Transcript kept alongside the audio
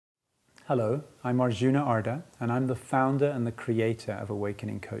Hello, I'm Arjuna Arda, and I'm the founder and the creator of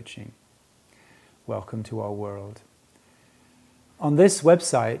Awakening Coaching. Welcome to our world. On this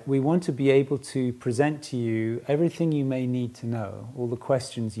website, we want to be able to present to you everything you may need to know, all the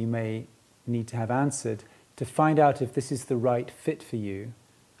questions you may need to have answered to find out if this is the right fit for you,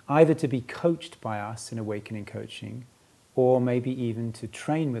 either to be coached by us in Awakening Coaching, or maybe even to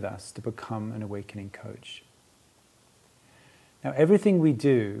train with us to become an Awakening Coach. Now, everything we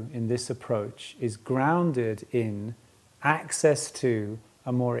do in this approach is grounded in access to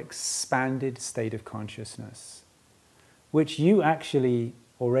a more expanded state of consciousness, which you actually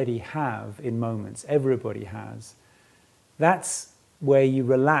already have in moments. Everybody has. That's where you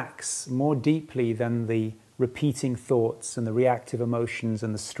relax more deeply than the repeating thoughts and the reactive emotions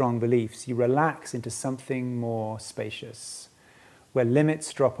and the strong beliefs. You relax into something more spacious, where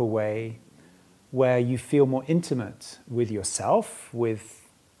limits drop away, where you feel more intimate with yourself, with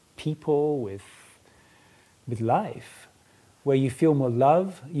people, with life, where you feel more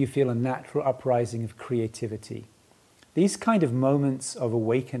love, you feel a natural uprising of creativity. These kind of moments of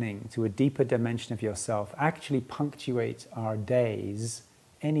awakening to a deeper dimension of yourself actually punctuate our days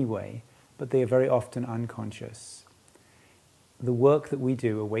anyway, but they are very often unconscious. The work that we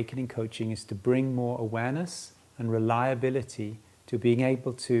do, Awakening Coaching, is to bring more awareness and reliability to being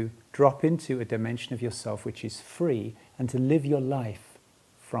able to drop into a dimension of yourself which is free and to live your life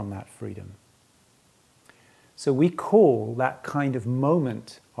from that freedom. So we call that kind of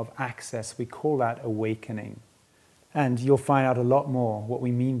moment of access, we call that awakening. And you'll find out a lot more what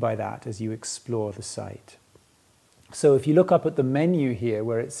we mean by that as you explore the site. So if you look up at the menu here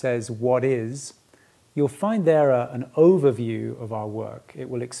where it says what is, you'll find there an overview of our work. It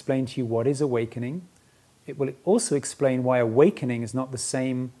will explain to you what is awakening. It will also explain why awakening is not the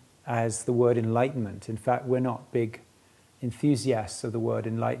same as the word enlightenment. In fact, we're not big enthusiasts of the word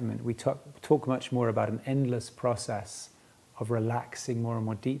enlightenment. We talk much more about an endless process of relaxing more and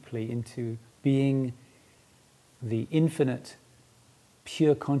more deeply into being the infinite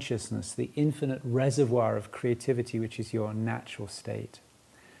pure consciousness, the infinite reservoir of creativity, which is your natural state.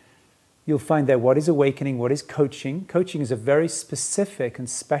 You'll find there what is awakening, what is coaching. Coaching is a very specific and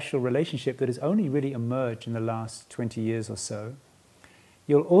special relationship that has only really emerged in the last 20 years or so.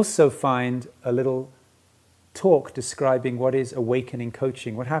 You'll also find a little talk describing what is awakening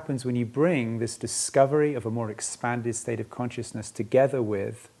coaching, what happens when you bring this discovery of a more expanded state of consciousness together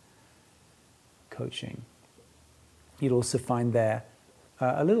with coaching. You'll also find there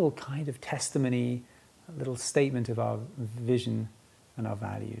a little kind of testimony, a little statement of our vision and our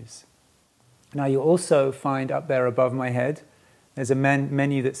values. Now you'll also find up there above my head, there's a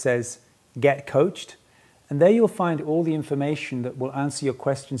menu that says Get Coached, and there you'll find all the information that will answer your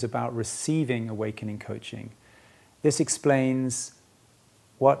questions about receiving Awakening Coaching. This explains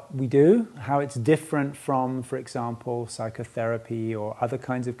what we do, how it's different from, for example, psychotherapy or other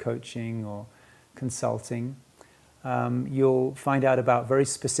kinds of coaching or consulting. You'll find out about very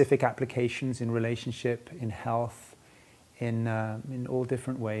specific applications in relationship, in health, in all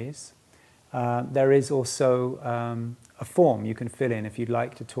different ways. There is also a form you can fill in if you'd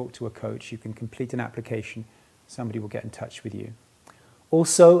like to talk to a coach. You can complete an application. Somebody will get in touch with you.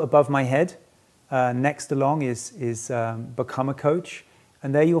 Also, above my head, next along is Become a Coach.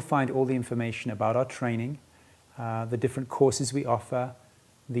 And there you'll find all the information about our training, the different courses we offer,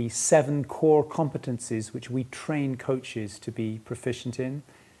 the 7 core competencies which we train coaches to be proficient in.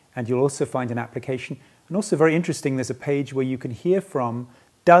 And you'll also find an application. And also very interesting, there's a page where you can hear from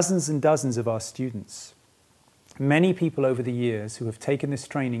dozens and dozens of our students. Many people over the years who have taken this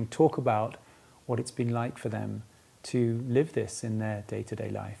training talk about what it's been like for them to live this in their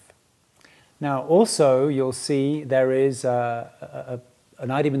day-to-day life. Now also you'll see there is an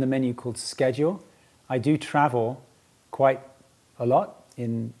item in the menu called Schedule. I do travel quite a lot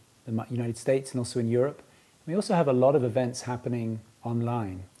in the United States and also in Europe. We also have a lot of events happening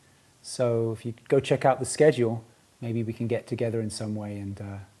online. So if you go check out the schedule, maybe we can get together in some way and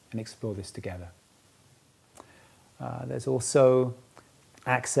explore this together. There's also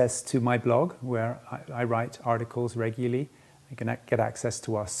access to my blog where I write articles regularly. You can get access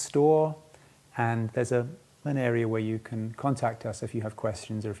to our store, and there's an area where you can contact us if you have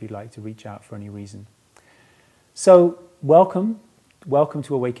questions or if you'd like to reach out for any reason. So welcome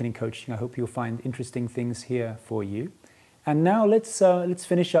to Awakening Coaching. I hope you'll find interesting things here for you. And now let's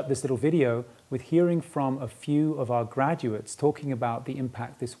finish up this little video with hearing from a few of our graduates talking about the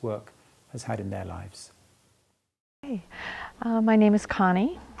impact this work has had in their lives. Hey, my name is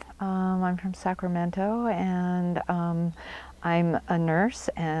Connie. I'm from Sacramento, and I'm a nurse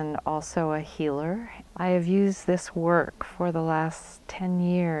and also a healer. I have used this work for the last 10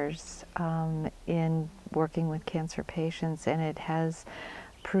 years in working with cancer patients, and it has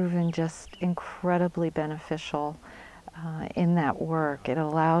proven just incredibly beneficial in that work. It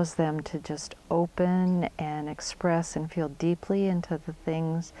allows them to just open and express and feel deeply into the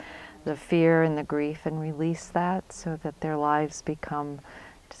things, the fear and the grief, and release that so that their lives become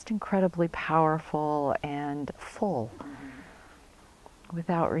just incredibly powerful and full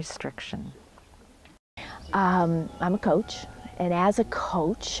without restriction. I'm a coach, and as a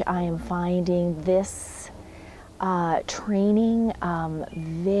coach, I am finding this training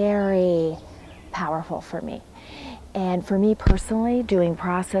very powerful for me. And for me personally, doing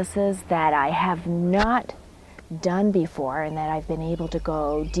processes that I have not done before and that I've been able to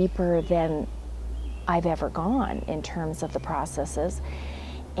go deeper than I've ever gone in terms of the processes.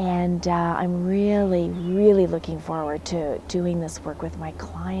 And I'm really looking forward to doing this work with my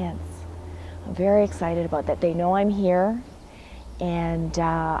clients. I'm very excited about that. They know I'm here, and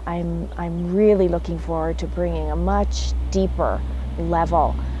I'm really looking forward to bringing a much deeper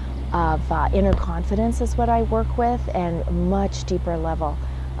level of inner confidence is what I work with, and a much deeper level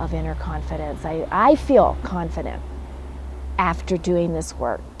of inner confidence. I feel confident after doing this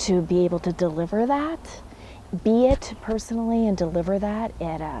work to be able to deliver that, be it personally, and deliver that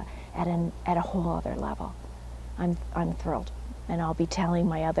at a whole other level. I'm thrilled, and I'll be telling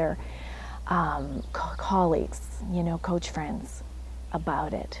my other colleagues, coach friends,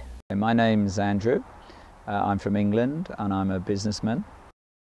 about it. My name's Andrew. I'm from England and I'm a businessman.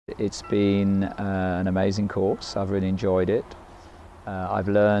 It's been an amazing course. I've really enjoyed it. I've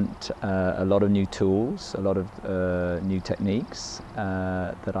learnt a lot of new tools, a lot of new techniques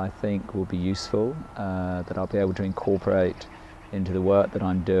that I think will be useful, that I'll be able to incorporate into the work that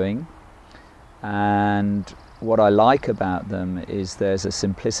I'm doing. And what I like about them is there's a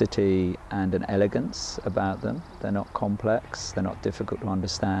simplicity and an elegance about them. They're not complex, they're not difficult to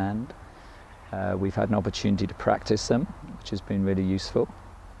understand. We've had an opportunity to practice them, which has been really useful.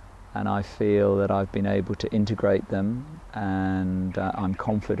 And I feel that I've been able to integrate them, and I'm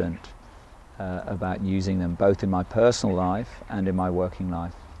confident about using them both in my personal life and in my working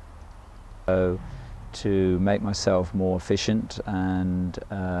life. So to make myself more efficient and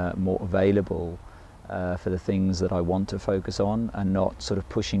more available for the things that I want to focus on, and not sort of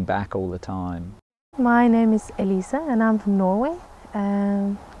pushing back all the time. My name is Elisa and I'm from Norway.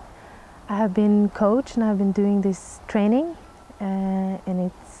 I have been coach and I've been doing this training, and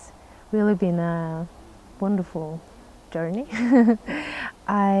it's really been a wonderful journey.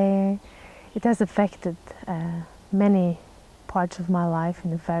 It has affected many parts of my life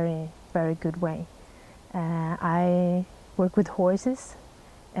in a very good way. I work with horses,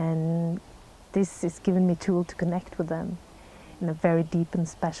 and this has given me a tool to connect with them in a very deep and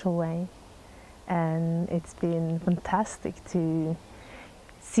special way. And it's been fantastic to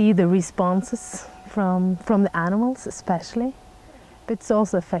see the responses from the animals especially, but it's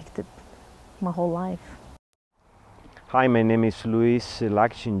also affected my whole life. Hi, my name is Luis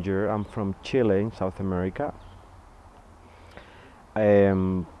Laxinger. I'm from Chile, in South America.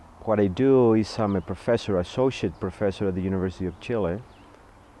 What I do is I'm a professor, associate professor at the University of Chile,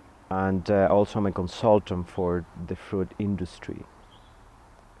 and also I'm a consultant for the fruit industry.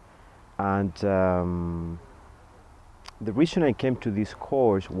 And the reason I came to this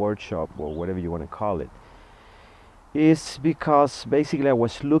course, workshop, or whatever you want to call it, is because basically I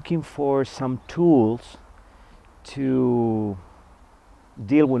was looking for some tools to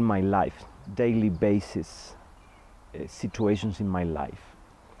deal with my life, daily basis situations in my life.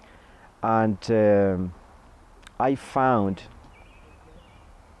 And I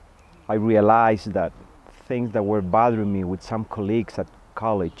realized that things that were bothering me with some colleagues at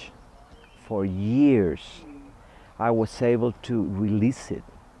college for years, I was able to release it,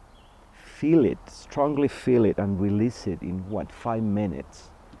 feel it, strongly feel it, and release it in 5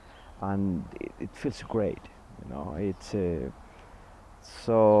 minutes. And it feels great, it's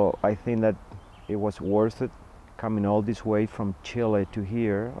so I think that it was worth it coming all this way from Chile to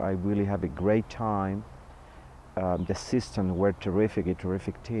here. I really have a great time. The assistants were terrific, a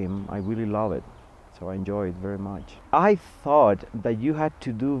terrific team. I really love it, so I enjoy it very much. I thought that you had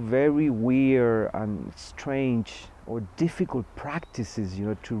to do very weird and strange or difficult practices,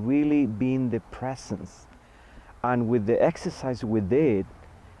 to really be in the presence. And with the exercise we did,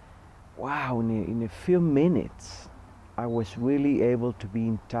 wow, in a few minutes, I was really able to be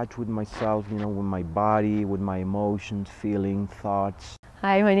in touch with myself, with my body, with my emotions, feelings, thoughts.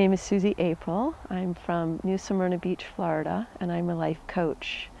 Hi, my name is Susie April. I'm from New Smyrna Beach, Florida, and I'm a life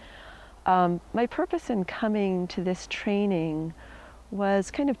coach. My purpose in coming to this training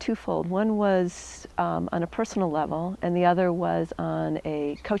was kind of twofold. One was on a personal level, and the other was on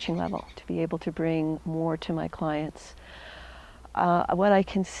a coaching level, to be able to bring more to my clients. What I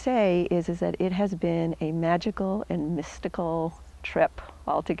can say is that it has been a magical and mystical trip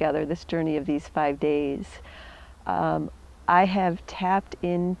altogether, this journey of these 5 days. I have tapped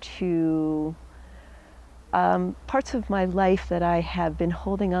into parts of my life that I have been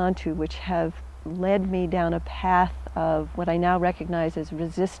holding on to, which have led me down a path of what I now recognize as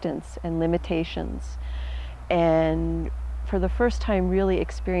resistance and limitations. And for the first time really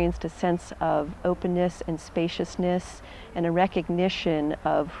experienced a sense of openness and spaciousness and a recognition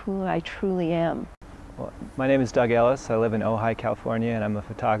of who I truly am. Well, my name is Doug Ellis. I live in Ojai, California, and I'm a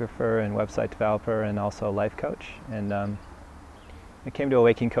photographer and website developer and also a life coach. And I came to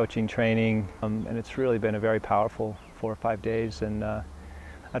Awakening Coaching training, and it's really been a very powerful 4 or 5 days, and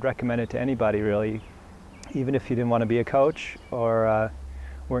I'd recommend it to anybody really, even if you didn't want to be a coach or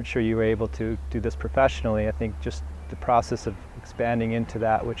weren't sure you were able to do this professionally. I think just the process of expanding into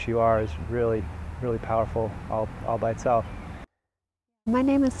that which you are is really, really powerful all by itself. My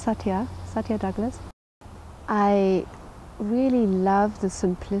name is Satya Douglas. I really love the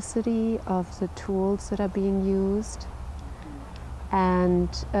simplicity of the tools that are being used and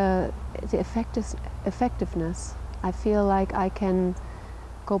the effectiveness. I feel like I can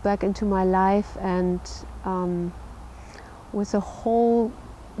go back into my life and with a whole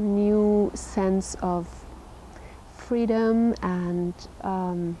new sense of freedom and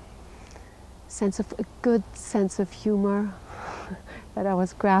a good sense of humor that I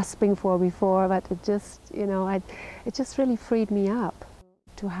was grasping for before, but it just, it just really freed me up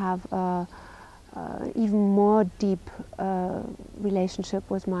to have a even more deep relationship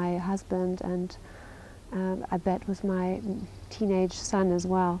with my husband and I bet with my teenage son as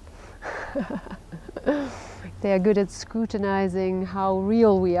well. They are good at scrutinizing how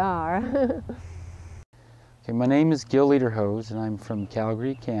real we are. Okay, my name is Gil Lederhose and I'm from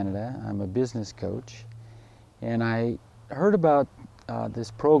Calgary, Canada. I'm a business coach, and I heard about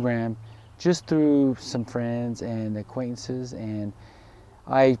this program just through some friends and acquaintances, and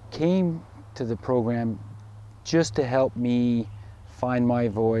I came to the program just to help me find my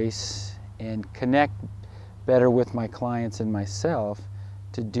voice and connect better with my clients and myself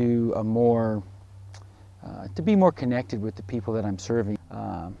to do a more to be more connected with the people that I'm serving.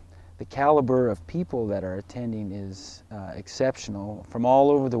 The caliber of people that are attending is exceptional from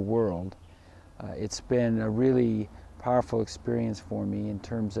all over the world. It's been a really powerful experience for me in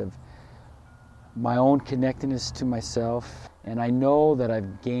terms of my own connectedness to myself, and I know that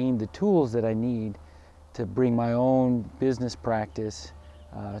I've gained the tools that I need to bring my own business practice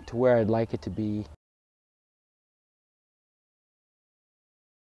to where I'd like it to be.